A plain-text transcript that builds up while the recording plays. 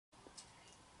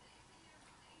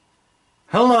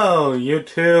Hello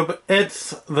YouTube, it's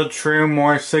the True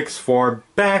More64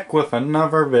 back with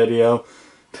another video.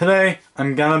 Today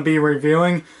I'm gonna be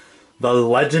reviewing the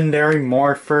legendary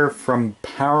Morpher from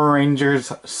Power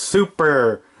Rangers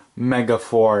Super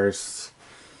Megaforce.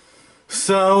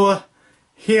 So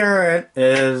here it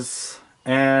is,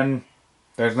 and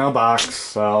there's no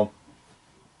box, and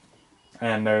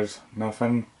there's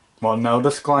nothing, well, no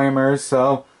disclaimers,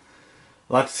 so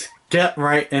let's get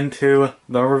right into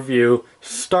the review,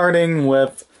 starting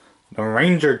with the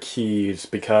Ranger keys,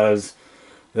 because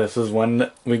this is when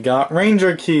we got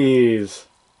Ranger keys.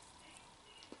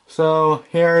 So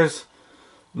here's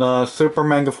the Super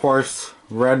Megaforce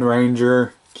Red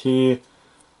Ranger key. You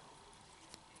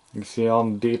can see all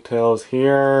the details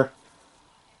here.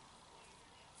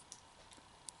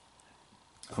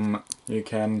 You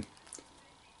can,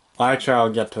 actually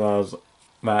I'll get to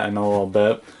that in a little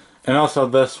bit. And also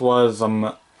this was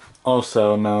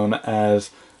also known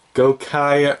as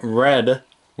Gokai Red,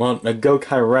 well, the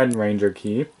Gokai Red Ranger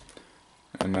key.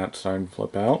 And that's starting to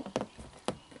flip out.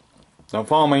 Don't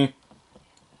follow me.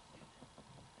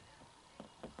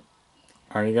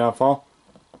 Are you gonna fall?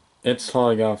 It's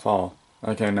totally gonna fall.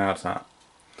 Okay, now it's not.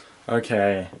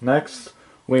 Okay, next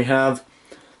we have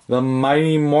the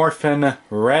Mighty Morphin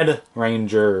Red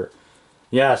Ranger.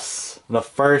 Yes, the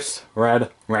first Red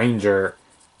Ranger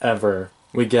ever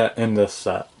we get in this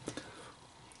set.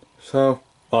 So,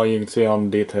 well, you can see all the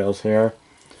details here.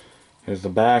 Here's the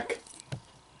back.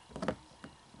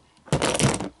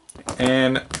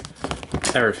 And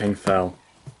everything fell.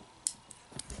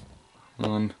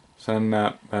 Send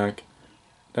that back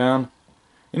down.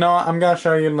 You know what, I'm gonna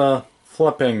show you the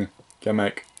flipping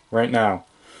gimmick right now.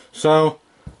 So,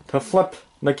 to flip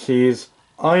the keys,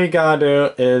 all you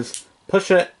gotta do is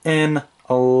push it in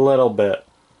a little bit.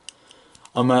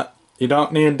 You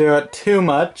don't need to do it too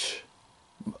much.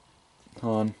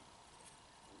 Hold on.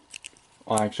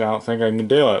 Well, actually, I don't think I can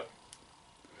do it.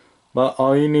 But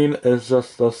all you need is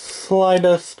just the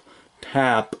slightest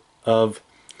tap of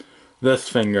this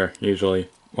finger, usually.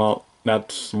 Well,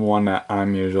 that's one that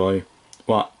I'm using.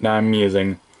 Well,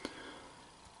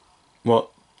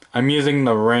 I'm using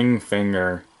the ring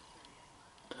finger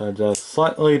to just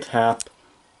slightly tap.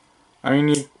 I mean,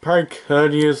 you probably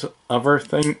could use other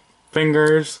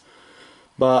fingers,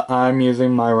 but I'm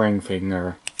using my ring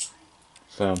finger.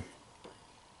 So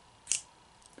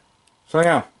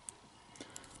yeah,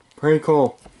 pretty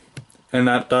cool. And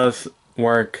that does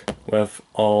work with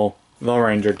all the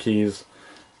Ranger keys.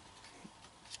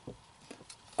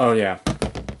 Oh yeah,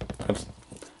 let's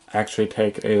actually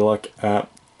take a look at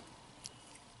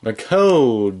the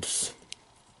codes.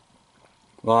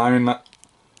 Well, I mean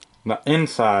the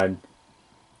inside.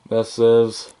 This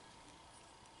is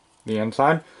the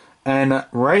inside, and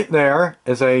right there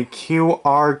is a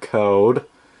QR code.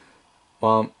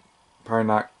 Well, probably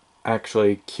not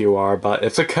actually QR, but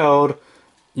it's a code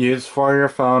used for your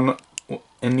phone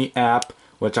in the app,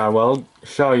 which I will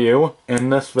show you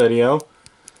in this video,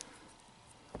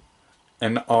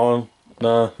 and all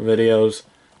the videos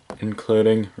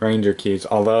including Ranger keys,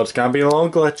 although it's gonna be a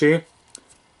little glitchy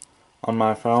on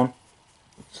my phone.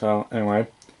 So anyway,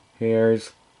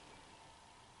 here's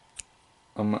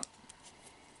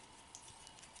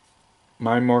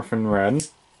my Morphin Red.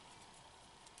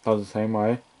 Does the same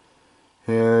way.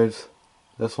 Here's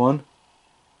this one.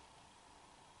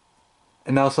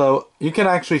 And also, you can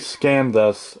actually scan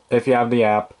this if you have the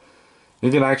app. You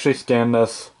can actually scan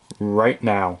this right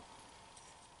now.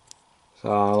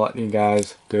 So I'll let you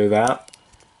guys do that.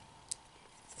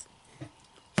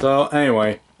 So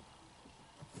anyway.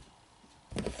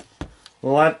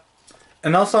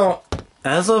 And also,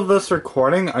 as of this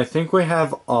recording, I think we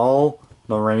have all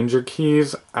the Ranger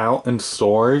keys out in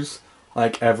stores.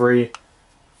 Like every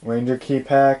Ranger key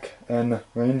pack and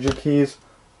Ranger keys.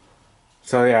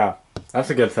 So yeah, that's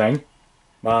a good thing.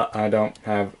 But I don't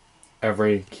have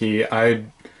every key. I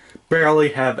barely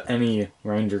have any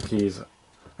Ranger keys.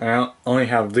 I only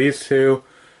have these two.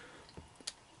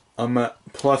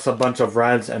 Plus a bunch of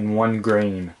reds and one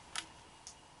green.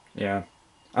 Yeah.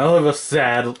 I live a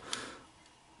sad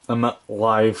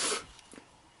life.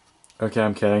 Okay,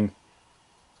 I'm kidding.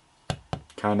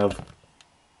 Kind of.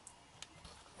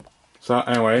 So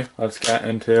anyway, let's get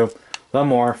into the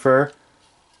Morpher.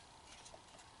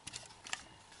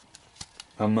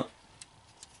 Right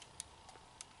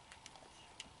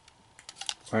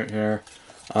here.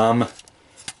 On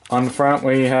the front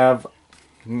we have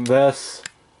this,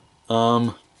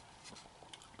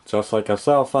 just like a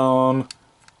cell phone.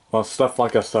 Well, stuff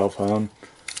like a cell phone.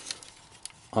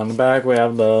 On the back we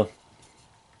have the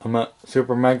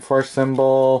Super Megaforce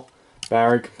symbol,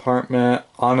 battery compartment,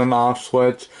 on and off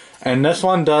switch. And this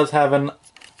one does have an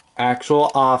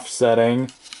actual off setting.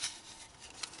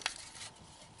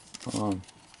 Hold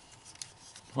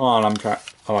on, I'm trying.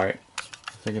 Alright.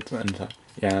 I think it's inside.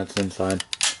 Yeah, it's inside.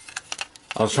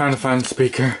 I was trying to find the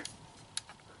speaker.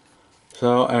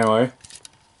 So, anyway.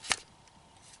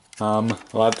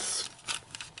 Let's...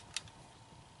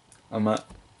 I'm gonna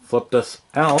flip this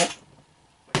out.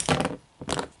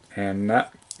 And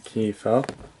that key fell.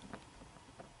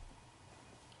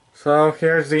 So,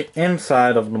 here's the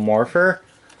inside of the Morpher.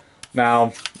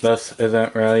 Now, this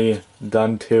isn't really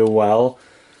done too well.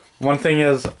 One thing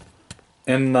is,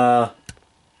 in the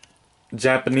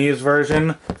Japanese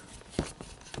version,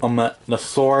 the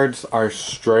swords are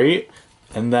straight,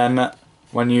 and then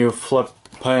when you put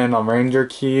in a ranger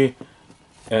key,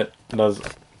 it does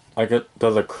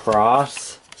a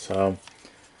cross. So,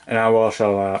 and I will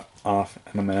show that off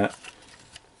in a minute.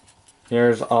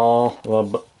 Here's all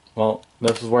the, well,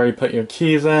 this is where you put your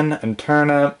keys in and turn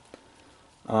it.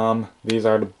 These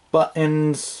are the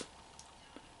buttons.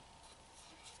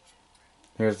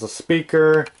 Here's the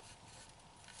speaker.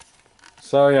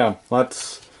 So yeah,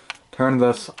 let's turn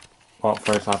this. Well,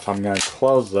 first off, I'm gonna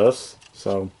close this,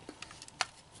 so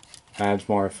adds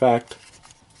more effect.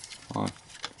 Hold on.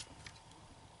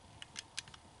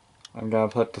 I'm gonna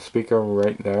put the speaker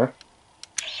right there.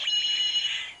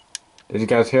 Did you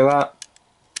guys hear that?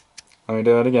 Let me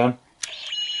do it again.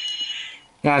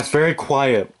 Yeah, it's very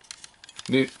quiet.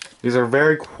 These are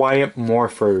very quiet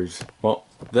morphers. Well,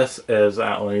 this is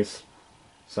at least.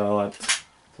 So let's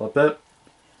flip it.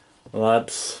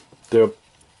 Let's do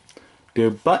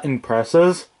button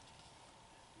presses.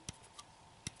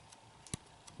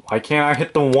 Why can't I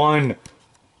hit the one?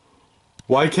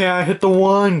 Why can't I hit the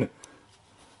one?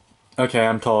 Okay,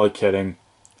 I'm totally kidding.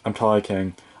 I'm totally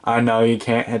kidding. I know you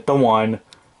can't hit the 1,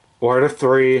 or the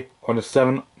 3, or the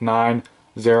 7, 9,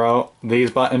 0,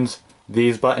 these buttons,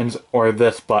 or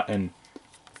this button.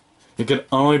 You can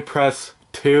only press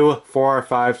 2, 4,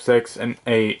 5, 6, and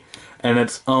 8, and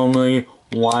it's only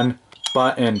one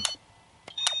button.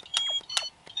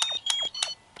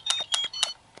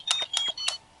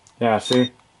 Yeah,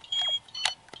 see?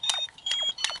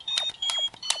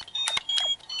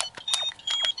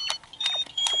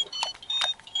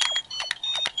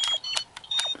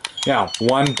 Yeah,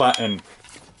 one button.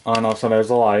 Oh no, so there's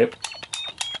a light.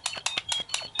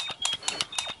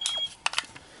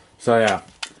 So yeah.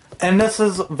 And this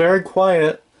is very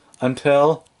quiet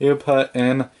until you put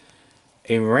in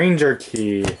a ranger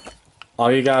key.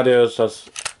 All you gotta do is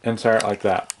just insert it like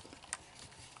that.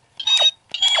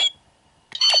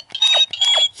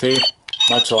 See?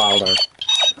 Much louder.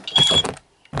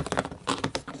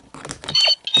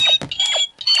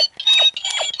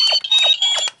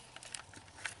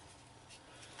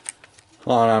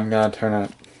 Hold on, I'm gonna turn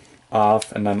it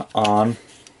off and then on.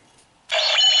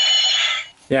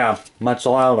 Yeah, much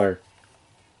louder.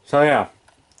 So yeah.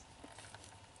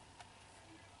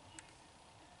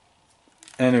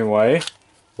 Anyway,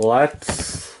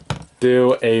 let's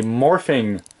do a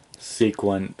morphing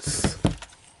sequence.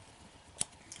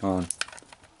 Hold on.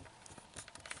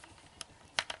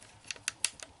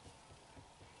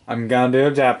 I'm gonna do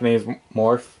a Japanese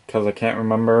morph because I can't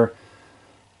remember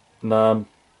the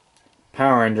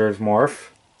Power Rangers morph.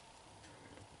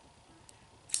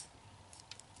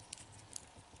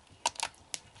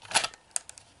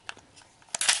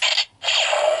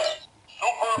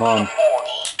 Hold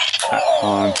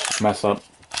on, mess up.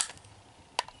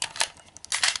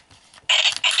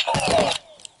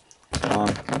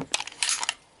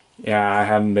 Yeah, I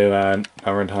had to do that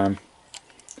every time.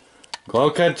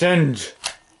 Gloka change.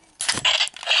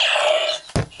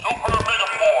 Super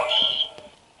Megaforce.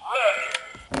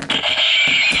 Ready.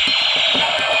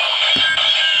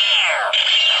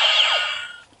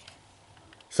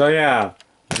 So yeah,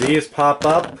 these pop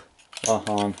up. Hold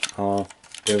on, I'll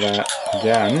do that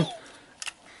again.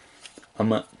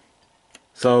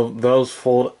 So those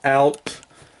fold out,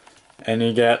 and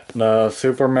you get the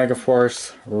Super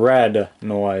Megaforce red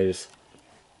noise.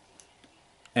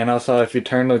 And also, if you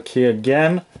turn the key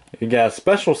again, you get a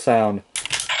special sound.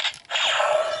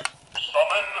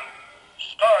 Summon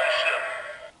Starship.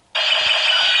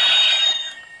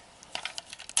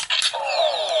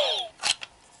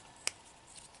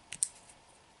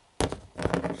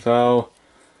 So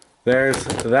there's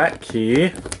that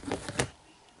key.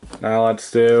 Now let's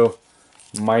do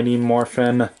Mighty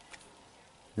Morphin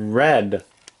Red.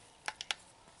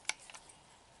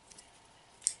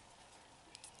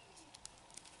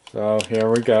 So here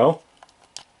we go.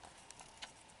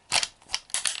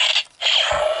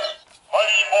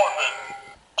 Mighty Morphin.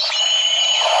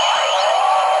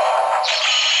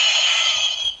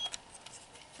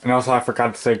 And also I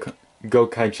forgot to say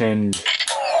Gokai change.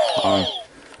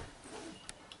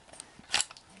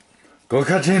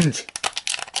 Gokai change!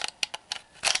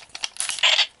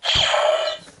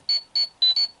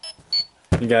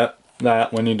 You get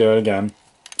that when you do it again.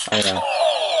 Oh yeah.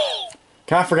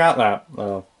 Kinda forgot that,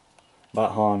 though.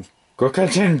 About Han.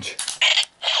 Gokai change!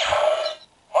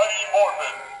 Mighty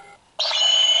Morphin.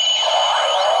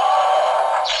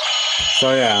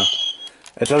 So yeah.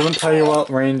 It doesn't tell you what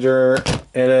ranger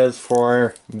it is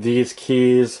for these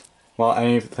keys. Well,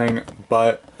 anything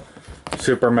but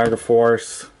Super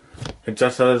Megaforce. It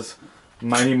just says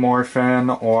Mighty Morphin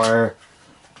or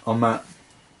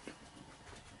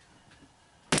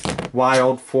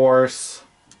Wild Force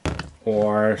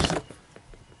or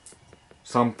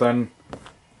something.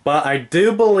 But I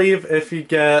do believe if you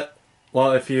get,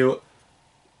 well, if you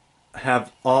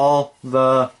have all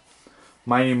the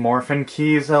Mighty Morphin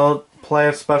keys, it'll play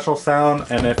a special sound,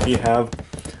 and if you have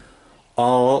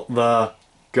all the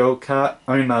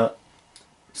the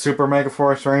Super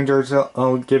Megaforce Rangers,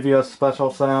 it'll give you a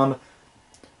special sound.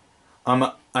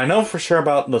 I know for sure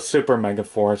about the Super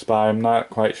Megaforce, but I'm not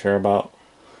quite sure about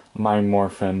Mighty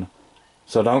Morphin.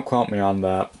 So don't quote me on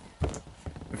that.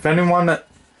 If anyone that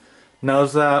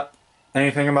knows that,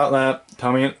 anything about that,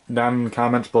 tell me down in the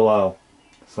comments below.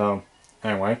 So,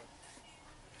 anyway.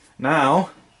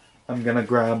 Now, I'm gonna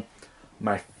grab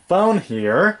my phone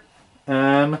here,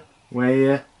 and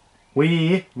we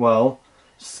will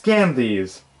scan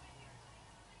these.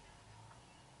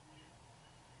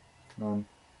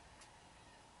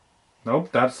 Nope,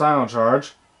 that's silent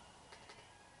charge.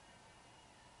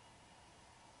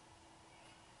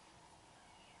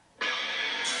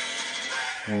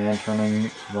 And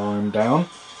turning volume down.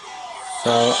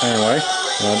 So anyway,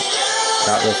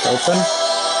 got this open.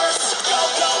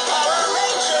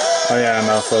 Oh yeah, and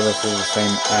also this is the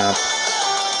same app.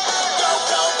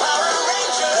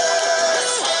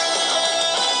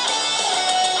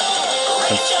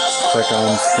 Let's click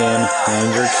on Scan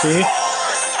Ranger Key.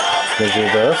 Gives you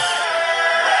this.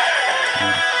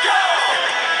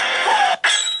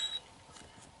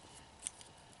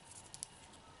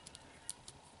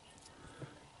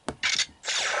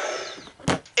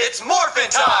 It's Morphin'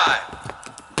 time!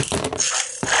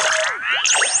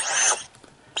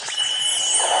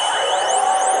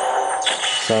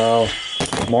 So,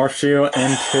 morphs you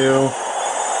into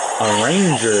a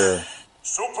ranger.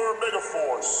 Super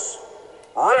Megaforce.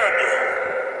 Red.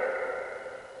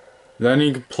 Then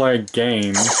you can play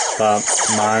games, but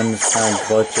mine's kind of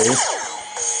glitchy.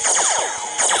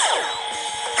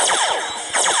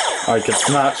 Like, it's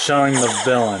not showing the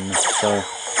villain, so.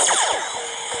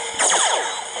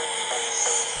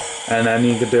 And then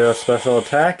you could do a special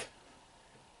attack.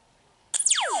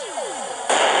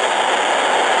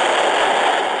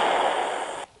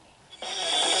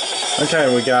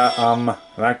 Okay, we got,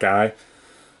 that guy.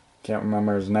 Can't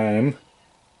remember his name.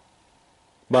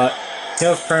 But he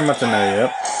was pretty much an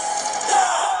idiot.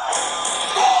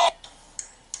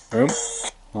 Oop.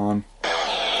 On.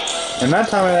 And that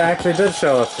time it actually did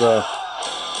show us the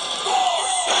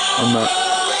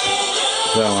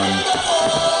villain.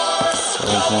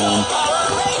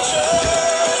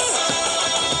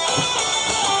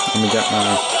 Let me get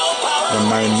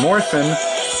my Morphin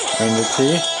Ranger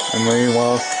key, and we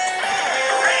will.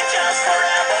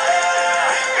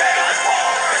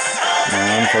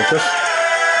 Focus.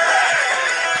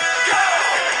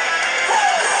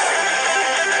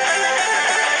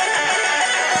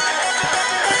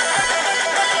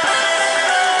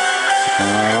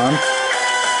 On.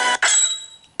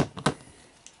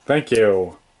 Thank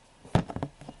you.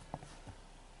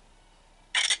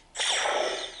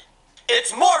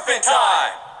 It's Morphin'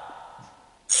 time!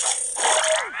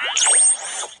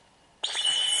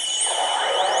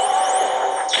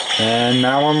 And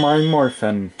now I'm my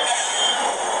Morphin.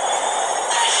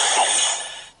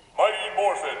 Mighty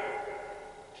Morphin.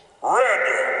 Red.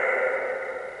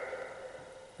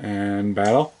 And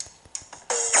battle.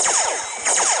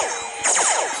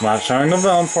 It's not showing the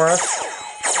villain for us.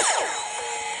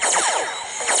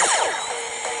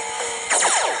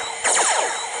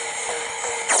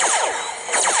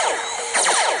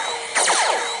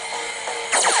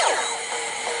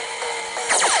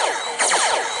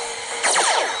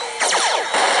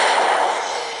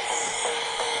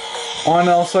 Oh, and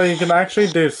also you can actually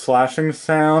do slashing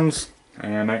sounds,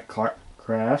 and it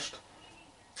crashed.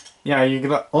 Yeah, you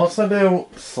can also do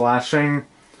slashing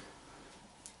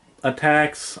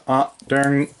attacks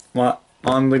during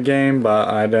on the game, but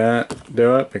I didn't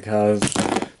do it because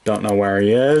don't know where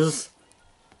he is.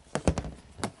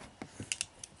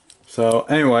 So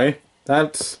anyway,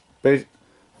 that's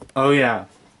oh yeah,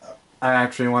 I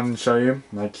actually wanted to show you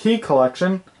my key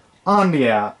collection on the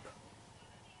app.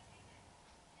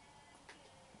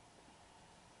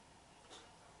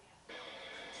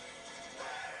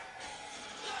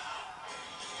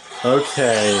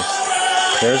 Okay,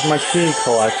 here's my key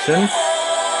collection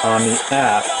on the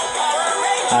app.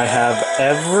 I have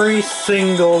every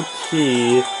single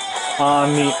key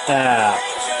on the app.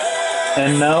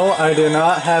 And no, I do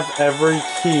not have every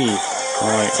key.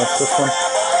 Alright, what's this one?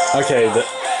 Okay, the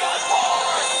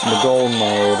gold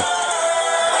mode.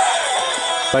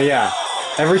 But yeah,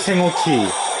 every single key.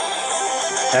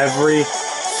 Every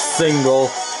single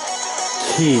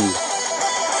key.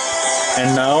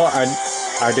 And no,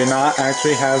 I do not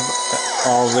actually have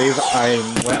all these. I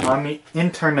went on the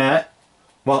internet,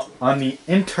 well, on the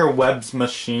interwebs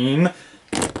machine,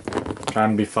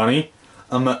 trying to be funny,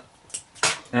 and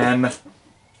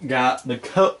got the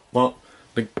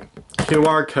the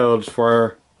QR codes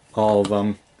for all of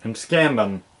them and scanned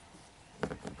them.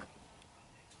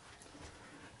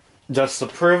 Just to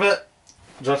prove it,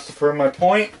 just to prove my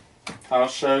point, I'll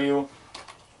show you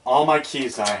all my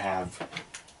keys I have.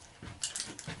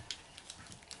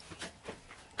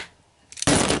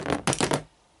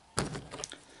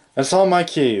 That's all my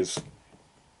keys.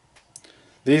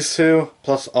 These two,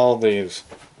 plus all these.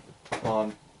 Hold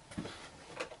on.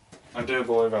 I do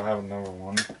believe I have another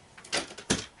one.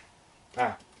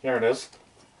 Ah, here it is.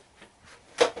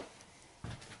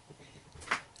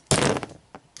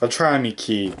 A try me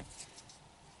key.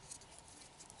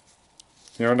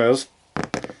 Here it is.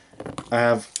 I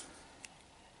have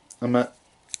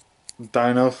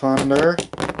Dino Thunder.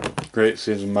 Great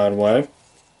season, by the way.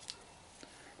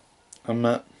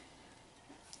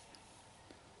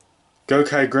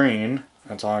 Gokai Green.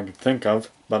 That's all I can think of.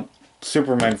 But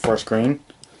Super Megaforce Green.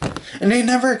 And they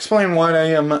never explain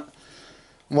why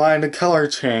why the color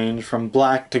changed from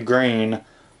black to green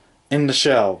in the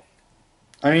show.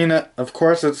 I mean, of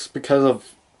course, it's because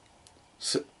of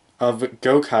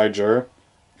Gokaiger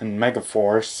and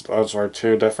Megaforce. Those were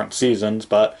two different seasons,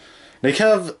 but they could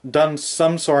have done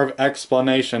some sort of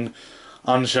explanation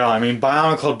on the show. I mean,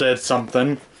 Bionicle did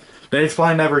something. They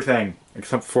explained everything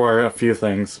except for a few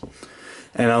things.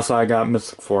 And also, I got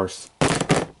Mystic Force.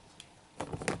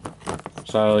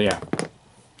 So yeah.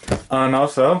 And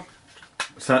also,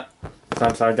 since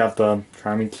I got the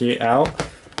try me key out,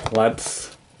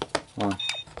 let's.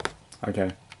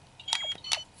 Okay.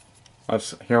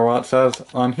 Let's hear what it says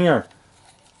on here.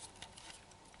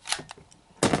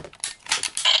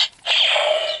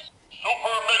 Super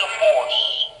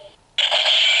Megaforce.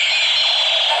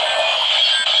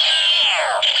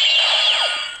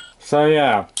 So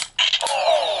yeah.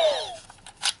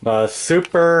 The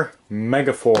Super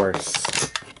Megaforce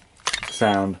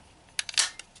sound.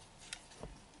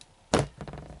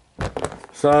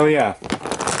 So yeah.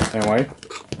 Anyway.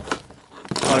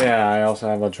 Oh yeah, I also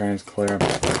have a Transclear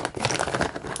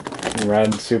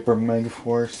Red Super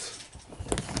Megaforce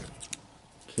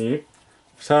key.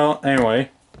 So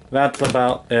anyway, that's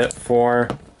about it for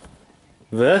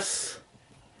this.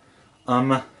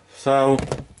 So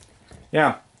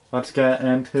yeah, let's get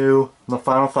into the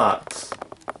final thoughts.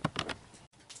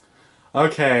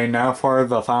 Okay, now for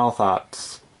the final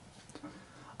thoughts.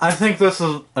 I think this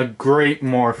is a great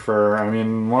Morpher. I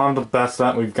mean, one of the best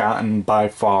that we've gotten by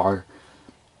far.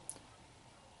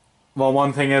 Well,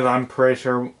 one thing is, I'm pretty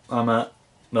sure maybe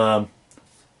the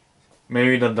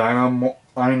Dino,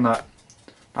 I mean not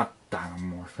Dino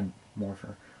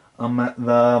Morpher.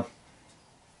 The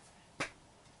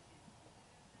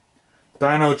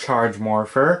Dino Charge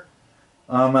Morpher,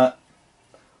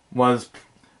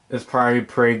 is probably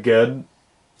pretty good.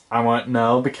 I won't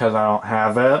know because I don't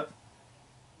have it.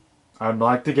 I'd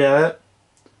like to get it,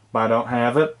 but I don't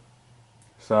have it.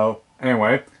 So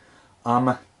anyway,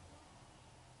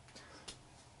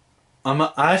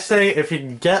 I say if you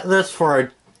can get this for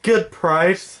a good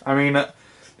price. I mean,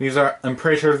 I'm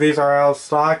pretty sure these are out of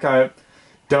stock. I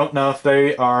don't know if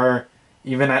they are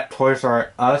even at Toys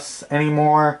R Us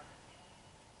anymore.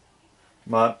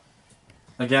 But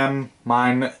again,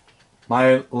 my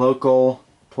local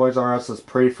Toys R Us is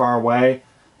pretty far away,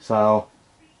 so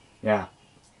yeah.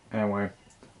 Anyway,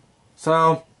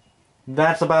 so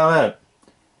that's about it.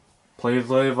 Please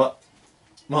leave a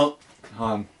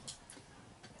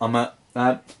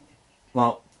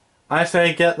I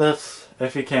say get this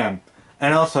if you can,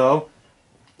 and also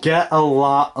get a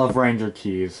lot of Ranger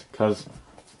keys because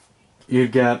you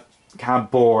get kind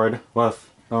of bored with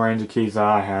the Ranger keys that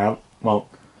I have. Well,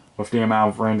 with the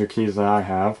amount of Ranger keys that I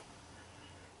have.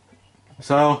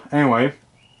 So anyway,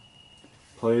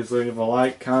 please leave a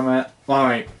like, comment.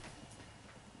 Alright,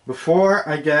 before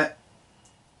I get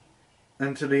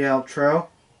into the outro,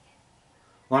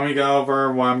 let me go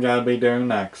over what I'm gonna be doing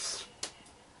next.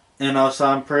 And also,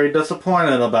 I'm pretty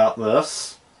disappointed about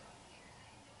this,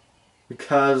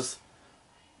 because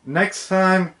next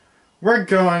time we're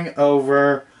going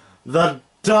over the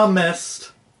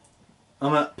dumbest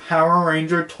Power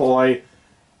Ranger toy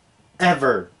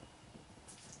ever.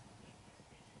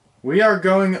 We are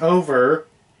going over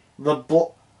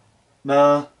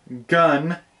the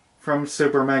gun from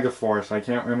Super Megaforce. I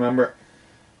can't remember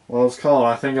what it was called.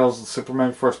 I think it was the Super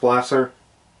Megaforce Blaster.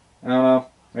 I don't know.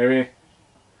 Maybe.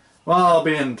 Well, I'll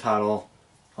be in the title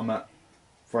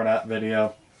for that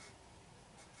video.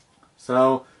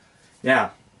 So,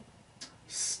 yeah.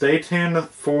 Stay tuned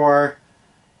for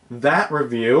that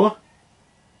review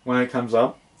when it comes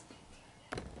up.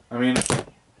 I mean,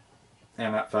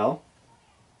 and that fell.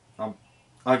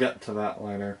 I'll get to that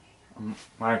later.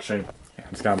 Actually, yeah,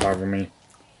 it's gonna bother me.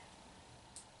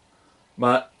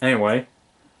 But anyway,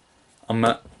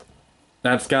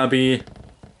 that's gonna be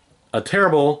a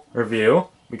terrible review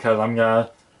because I'm gonna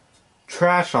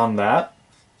trash on that,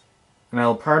 and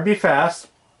it'll probably be fast.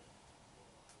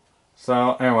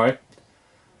 So anyway,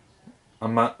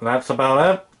 that's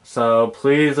about it. So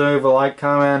please leave a like,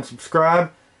 comment, and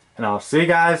subscribe, and I'll see you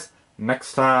guys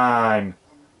next time.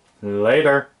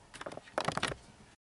 Later.